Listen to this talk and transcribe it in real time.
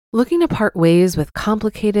Looking to part ways with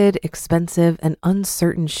complicated, expensive, and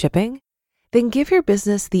uncertain shipping? Then give your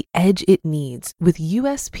business the edge it needs with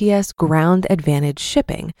USPS Ground Advantage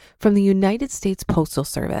shipping from the United States Postal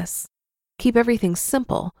Service. Keep everything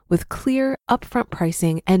simple with clear, upfront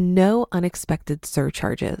pricing and no unexpected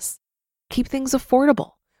surcharges. Keep things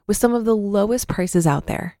affordable with some of the lowest prices out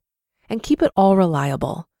there. And keep it all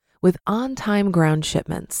reliable with on-time ground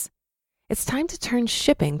shipments. It's time to turn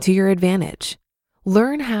shipping to your advantage.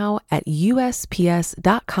 Learn how at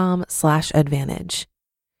USPS.com/advantage.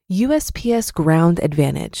 USPS Ground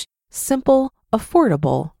Advantage. Simple,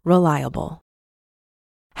 affordable, reliable.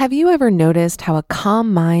 Have you ever noticed how a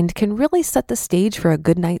calm mind can really set the stage for a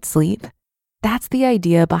good night's sleep? That's the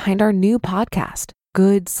idea behind our new podcast,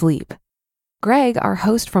 Good Sleep. Greg, our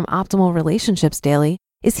host from Optimal Relationships Daily,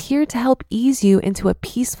 is here to help ease you into a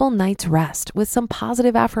peaceful night's rest with some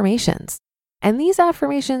positive affirmations. And these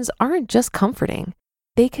affirmations aren't just comforting.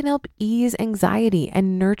 They can help ease anxiety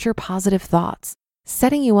and nurture positive thoughts,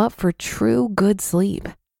 setting you up for true good sleep.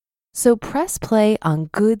 So press play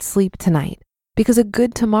on Good Sleep tonight, because a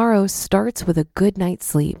good tomorrow starts with a good night's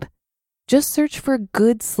sleep. Just search for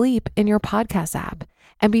Good Sleep in your podcast app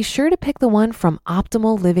and be sure to pick the one from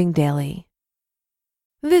Optimal Living Daily.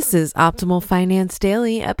 This is Optimal Finance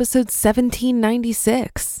Daily, episode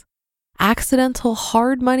 1796. Accidental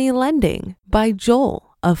Hard Money Lending by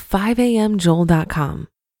Joel of 5amjoel.com.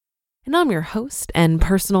 And I'm your host and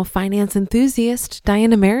personal finance enthusiast,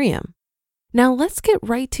 Diana Merriam. Now let's get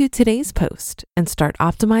right to today's post and start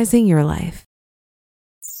optimizing your life.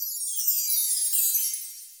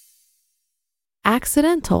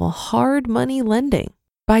 Accidental Hard Money Lending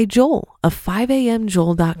by Joel of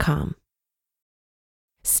 5amjoel.com.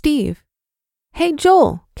 Steve: Hey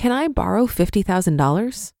Joel, can I borrow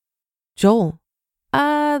 $50,000? Joel: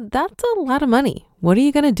 That's a lot of money. What are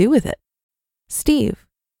you going to do with it? Steve: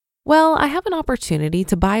 Well, I have an opportunity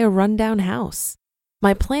to buy a rundown house.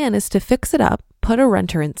 My plan is to fix it up, put a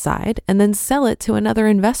renter inside, and then sell it to another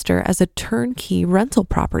investor as a turnkey rental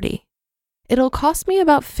property. It'll cost me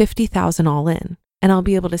about $50,000 all in, and I'll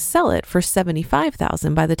be able to sell it for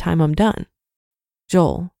 $75,000 by the time I'm done.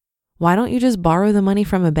 Joel: Why don't you just borrow the money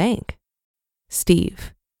from a bank?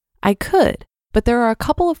 Steve: I could, but there are a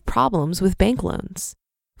couple of problems with bank loans.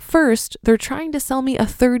 First, they're trying to sell me a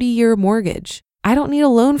 30-year mortgage. I don't need a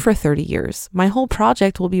loan for 30 years. My whole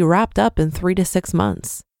project will be wrapped up in 3 to 6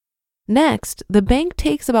 months. Next, the bank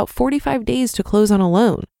takes about 45 days to close on a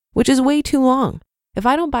loan, which is way too long. If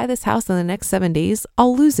I don't buy this house in the next 7 days,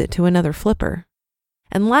 I'll lose it to another flipper.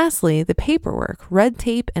 And lastly, the paperwork, red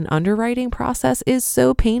tape, and underwriting process is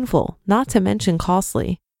so painful, not to mention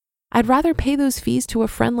costly. I'd rather pay those fees to a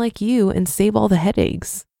friend like you and save all the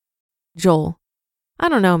headaches. Joel: I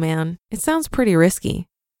don't know, man. It sounds pretty risky.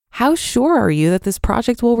 How sure are you that this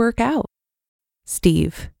project will work out?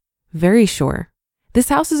 Steve: Very sure. This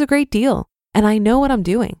house is a great deal, and I know what I'm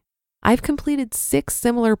doing. I've completed 6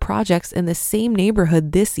 similar projects in the same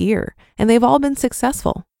neighborhood this year, and they've all been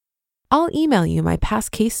successful. I'll email you my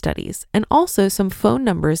past case studies and also some phone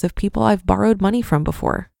numbers of people I've borrowed money from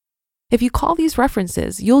before. If you call these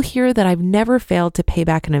references, you'll hear that I've never failed to pay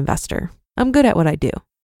back an investor. I'm good at what I do.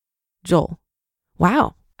 Joel: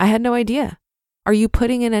 Wow, I had no idea. Are you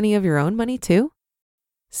putting in any of your own money too?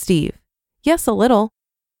 Steve: Yes, a little.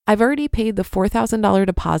 I've already paid the $4,000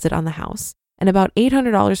 deposit on the house and about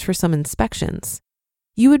 $800 for some inspections.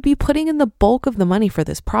 You would be putting in the bulk of the money for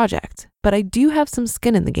this project, but I do have some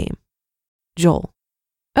skin in the game. Joel: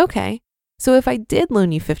 Okay, so if I did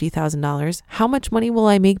loan you $50,000, how much money will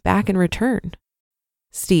I make back in return?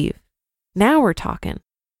 Steve: Now we're talking.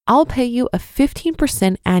 I'll pay you a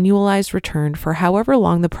 15% annualized return for however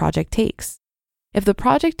long the project takes. If the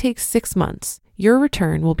project takes 6 months, your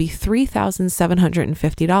return will be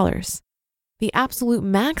 $3,750. The absolute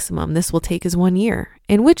maximum this will take is 1 year,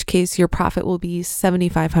 in which case your profit will be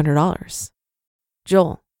 $7,500.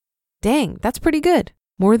 Joel: Dang, that's pretty good.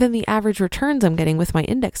 More than the average returns I'm getting with my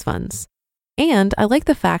index funds. And I like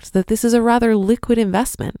the fact that this is a rather liquid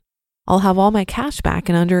investment. I'll have all my cash back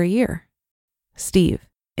in under a year. Steve: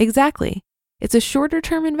 Exactly. It's a shorter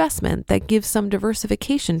term investment that gives some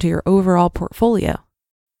diversification to your overall portfolio.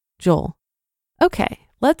 Joel: Okay,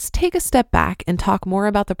 let's take a step back and talk more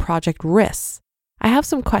about the project risks. I have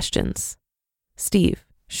some questions. Steve: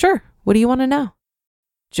 Sure. What do you want to know?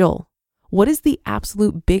 Joel: What is the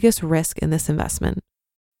absolute biggest risk in this investment?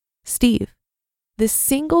 Steve: The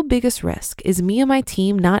single biggest risk is me and my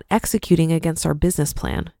team not executing against our business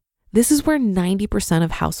plan. This is where 90%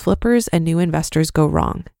 of house flippers and new investors go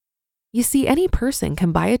wrong. You see, any person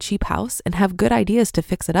can buy a cheap house and have good ideas to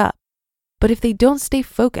fix it up. But if they don't stay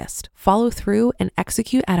focused, follow through, and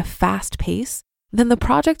execute at a fast pace, then the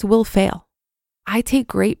project will fail. I take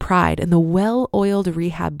great pride in the well-oiled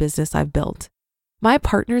rehab business I've built. My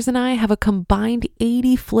partners and I have a combined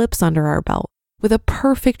 80 flips under our belt with a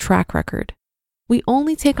perfect track record. We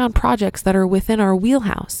only take on projects that are within our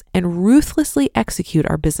wheelhouse and ruthlessly execute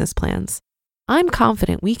our business plans. I'm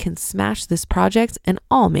confident we can smash this project and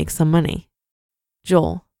all make some money.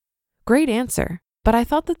 Joel: great answer, but I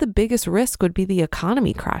thought that the biggest risk would be the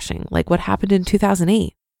economy crashing, like what happened in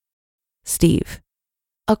 2008. Steve: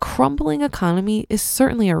 a crumbling economy is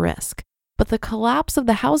certainly a risk, but the collapse of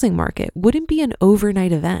the housing market wouldn't be an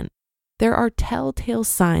overnight event. There are telltale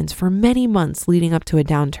signs for many months leading up to a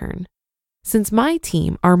downturn. Since my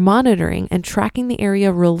team are monitoring and tracking the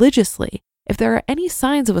area religiously, if there are any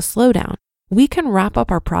signs of a slowdown, we can wrap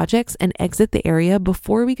up our projects and exit the area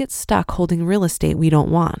before we get stuck holding real estate we don't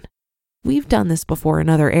want. We've done this before in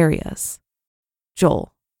other areas.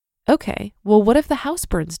 Joel: okay, well, what if the house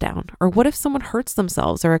burns down? Or what if someone hurts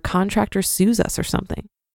themselves or a contractor sues us or something?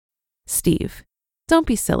 Steve: don't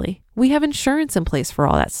be silly. We have insurance in place for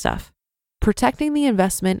all that stuff. Protecting the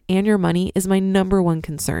investment and your money is my number one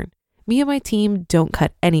concern. Me and my team don't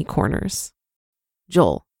cut any corners.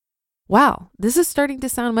 Joel: wow, this is starting to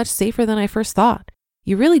sound much safer than I first thought.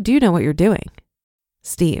 You really do know what you're doing.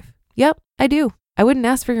 Steve: yep, I do. I wouldn't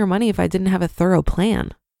ask for your money if I didn't have a thorough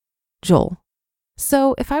plan. Joel: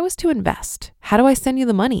 so if I was to invest, how do I send you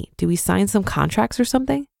the money? Do we sign some contracts or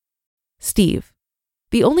something? Steve: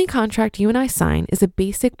 the only contract you and I sign is a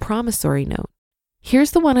basic promissory note.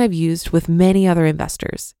 Here's the one I've used with many other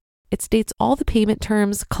investors. It states all the payment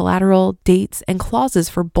terms, collateral, dates, and clauses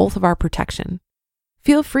for both of our protection.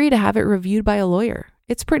 Feel free to have it reviewed by a lawyer.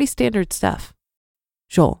 It's pretty standard stuff.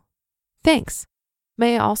 Joel: thanks.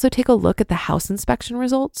 May I also take a look at the house inspection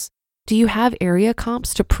results? Do you have area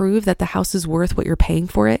comps to prove that the house is worth what you're paying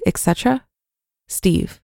for it, etc.?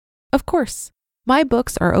 Steve: of course. My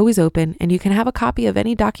books are always open and you can have a copy of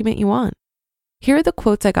any document you want. Here are the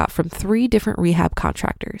quotes I got from 3 different rehab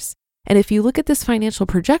contractors. And if you look at this financial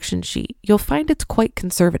projection sheet, you'll find it's quite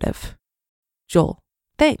conservative. Joel: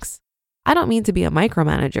 thanks. I don't mean to be a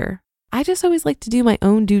micromanager. I just always like to do my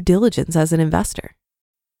own due diligence as an investor.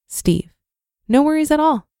 Steve: no worries at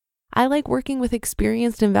all. I like working with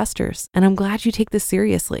experienced investors, and I'm glad you take this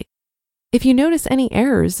seriously. If you notice any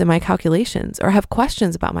errors in my calculations or have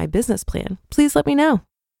questions about my business plan, please let me know.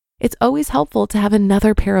 It's always helpful to have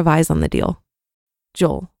another pair of eyes on the deal.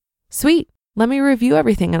 Joel: sweet. Let me review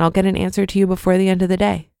everything and I'll get an answer to you before the end of the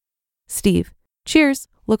day. Steve: cheers.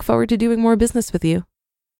 Look forward to doing more business with you.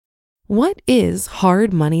 What is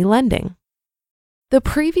hard money lending? The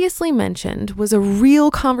previously mentioned was a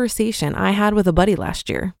real conversation I had with a buddy last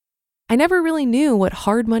year. I never really knew what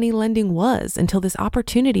hard money lending was until this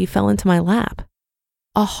opportunity fell into my lap.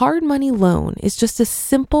 A hard money loan is just a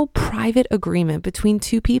simple private agreement between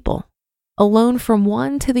 2 people, a loan from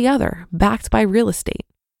one to the other backed by real estate.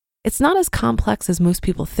 It's not as complex as most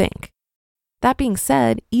people think. That being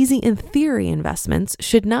said, easy in theory investments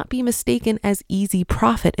should not be mistaken as easy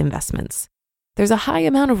profit investments. There's a high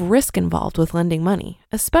amount of risk involved with lending money,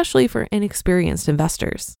 especially for inexperienced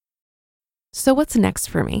investors. So what's next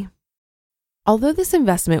for me? Although this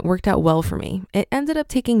investment worked out well for me, it ended up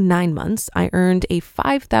taking 9 months. I earned a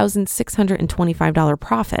 $5,625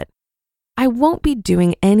 profit. I won't be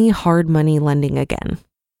doing any hard money lending again.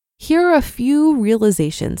 Here are a few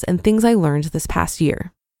realizations and things I learned this past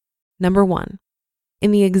year. Number 1,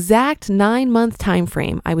 in the exact 9-month time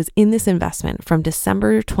frame I was in this investment from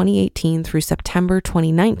December 2018 through September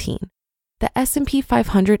 2019, the S&P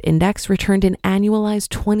 500 index returned an annualized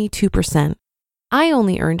 22%. I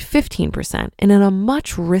only earned 15% and in a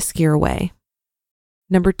much riskier way.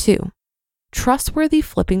 Number 2, trustworthy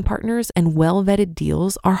flipping partners and well-vetted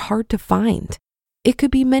deals are hard to find. It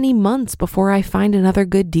could be many months before I find another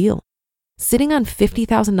good deal. Sitting on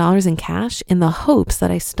 $50,000 in cash in the hopes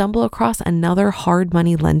that I stumble across another hard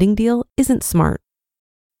money lending deal isn't smart.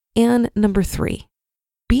 And number 3,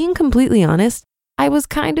 being completely honest, I was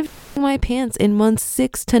kind of my pants in months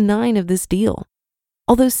 6 to 9 of this deal.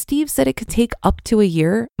 Although Steve said it could take up to a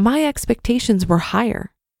year, my expectations were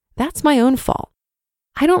higher. That's my own fault.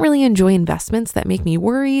 I don't really enjoy investments that make me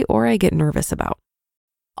worry or I get nervous about.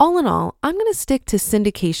 All in all, I'm going to stick to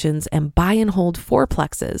syndications and buy and hold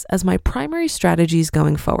fourplexes as my primary strategies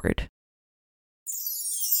going forward.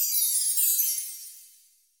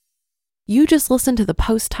 You just listened to the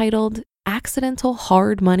post titled Accidental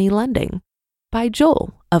Hard Money Lending by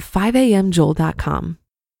Joel of 5amjoel.com.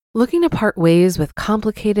 Looking to part ways with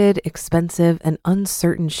complicated, expensive, and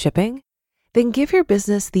uncertain shipping? Then give your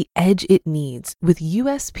business the edge it needs with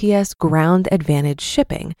USPS Ground Advantage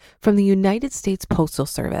shipping from the United States Postal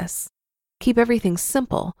Service. Keep everything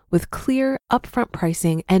simple with clear, upfront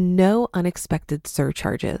pricing and no unexpected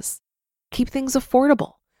surcharges. Keep things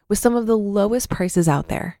affordable with some of the lowest prices out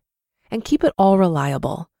there. And keep it all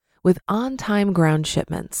reliable with on-time ground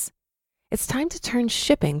shipments. It's time to turn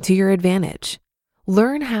shipping to your advantage.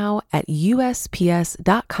 Learn how at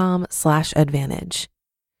USPS.com/advantage.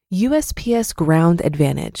 USPS Ground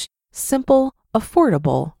Advantage. Simple,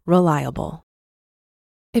 affordable, reliable.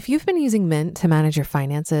 If you've been using Mint to manage your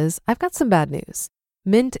finances, I've got some bad news.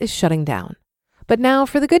 Mint is shutting down. But now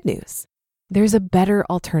for the good news. There's a better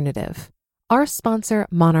alternative. Our sponsor,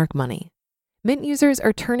 Monarch Money. Mint users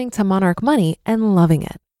are turning to Monarch Money and loving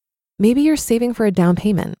it. Maybe you're saving for a down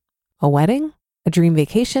payment, a wedding, a dream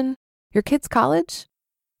vacation, your kid's college.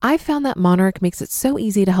 I've found that Monarch makes it so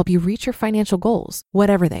easy to help you reach your financial goals,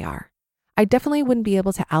 whatever they are. I definitely wouldn't be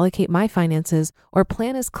able to allocate my finances or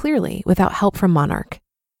plan as clearly without help from Monarch.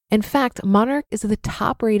 In fact, Monarch is the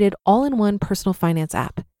top-rated all-in-one personal finance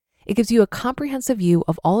app. It gives you a comprehensive view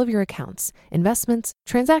of all of your accounts, investments,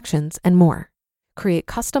 transactions, and more. Create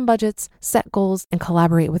custom budgets, set goals, and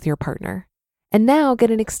collaborate with your partner. And now get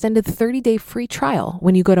an extended 30-day free trial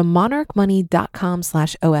when you go to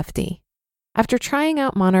monarchmoney.com/OFD. After trying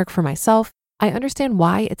out Monarch for myself, I understand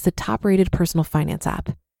why it's the top-rated personal finance app.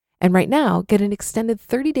 And right now, get an extended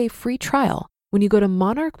 30-day free trial when you go to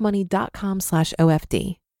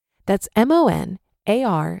monarchmoney.com/OFD. That's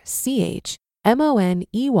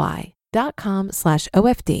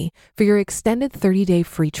monarchmoney.com/OFD for your extended 30-day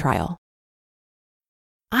free trial.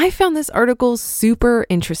 I found this article super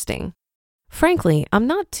interesting. Frankly, I'm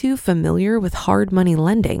not too familiar with hard money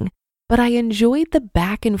lending, but I enjoyed the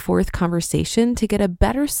back and forth conversation to get a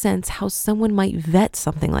better sense how someone might vet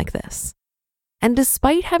something like this. And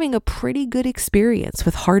despite having a pretty good experience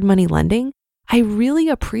with hard money lending, I really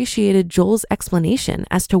appreciated Joel's explanation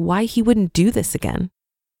as to why he wouldn't do this again.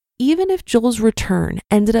 Even if Joel's return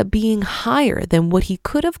ended up being higher than what he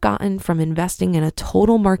could have gotten from investing in a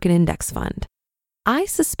total market index fund, I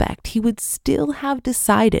suspect he would still have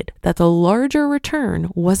decided that the larger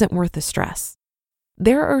return wasn't worth the stress.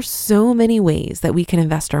 There are so many ways that we can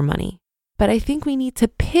invest our money, but I think we need to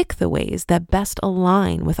pick the ways that best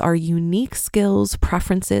align with our unique skills,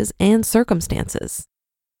 preferences, and circumstances.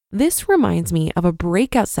 This reminds me of a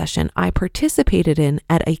breakout session I participated in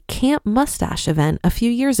at a Camp Mustache event a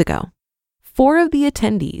few years ago. 4 of the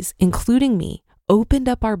attendees, including me, opened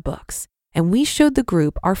up our books, and we showed the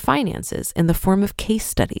group our finances in the form of case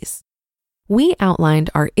studies. We outlined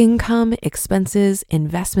our income, expenses,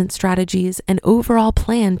 investment strategies, and overall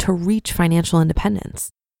plan to reach financial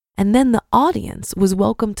independence. And then the audience was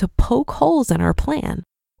welcome to poke holes in our plan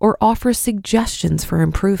or offer suggestions for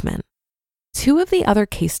improvement. 2 of the other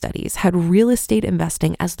case studies had real estate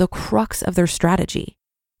investing as the crux of their strategy.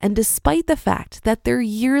 And despite the fact that their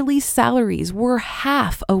yearly salaries were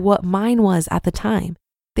half of what mine was at the time,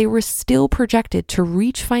 they were still projected to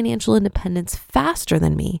reach financial independence faster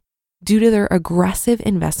than me due to their aggressive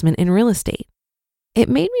investment in real estate. It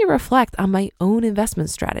made me reflect on my own investment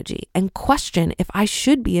strategy and question if I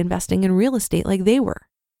should be investing in real estate like they were.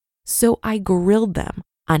 So I grilled them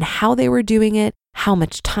on how they were doing it, how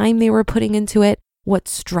much time they were putting into it, what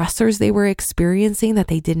stressors they were experiencing that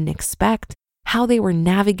they didn't expect, how they were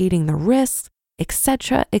navigating the risks,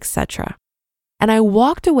 etc., etc. And I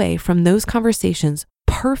walked away from those conversations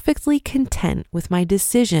perfectly content with my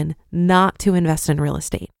decision not to invest in real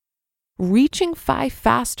estate. Reaching 5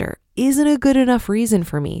 faster isn't a good enough reason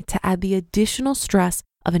for me to add the additional stress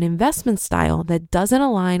of an investment style that doesn't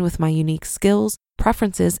align with my unique skills,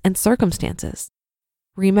 preferences, and circumstances.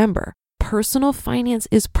 Remember, personal finance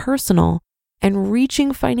is personal, and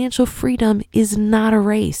reaching financial freedom is not a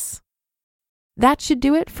race. That should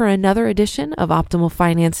do it for another edition of Optimal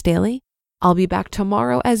Finance Daily. I'll be back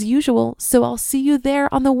tomorrow as usual, so I'll see you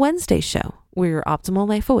there on the Wednesday show where your optimal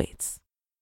life awaits.